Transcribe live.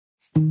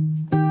We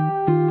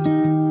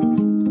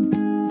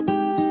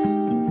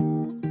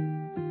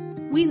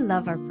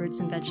love our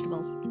fruits and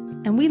vegetables,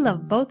 and we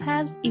love both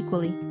halves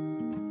equally.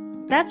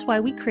 That's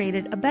why we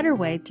created a better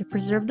way to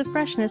preserve the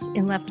freshness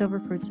in leftover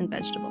fruits and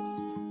vegetables.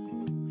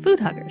 Food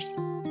huggers.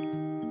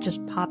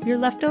 Just pop your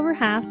leftover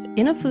half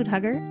in a food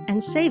hugger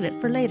and save it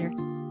for later.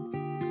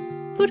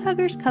 Food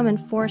huggers come in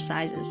 4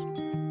 sizes,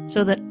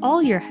 so that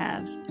all your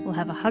halves will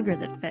have a hugger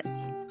that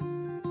fits.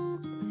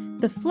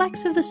 The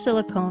flex of the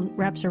silicone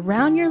wraps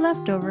around your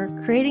leftover,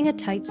 creating a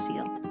tight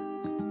seal,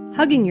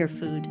 hugging your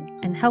food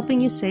and helping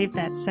you save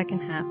that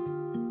second half.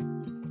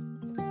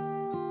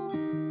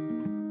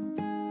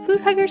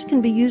 Food huggers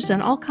can be used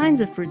on all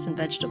kinds of fruits and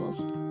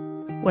vegetables.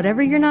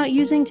 Whatever you're not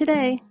using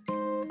today,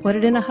 put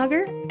it in a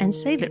hugger and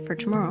save it for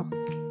tomorrow.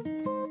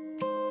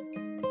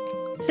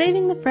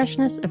 Saving the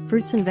freshness of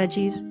fruits and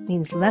veggies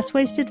means less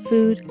wasted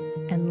food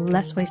and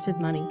less wasted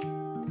money.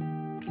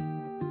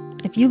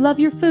 If you love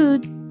your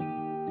food,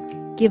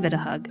 give it a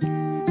hug.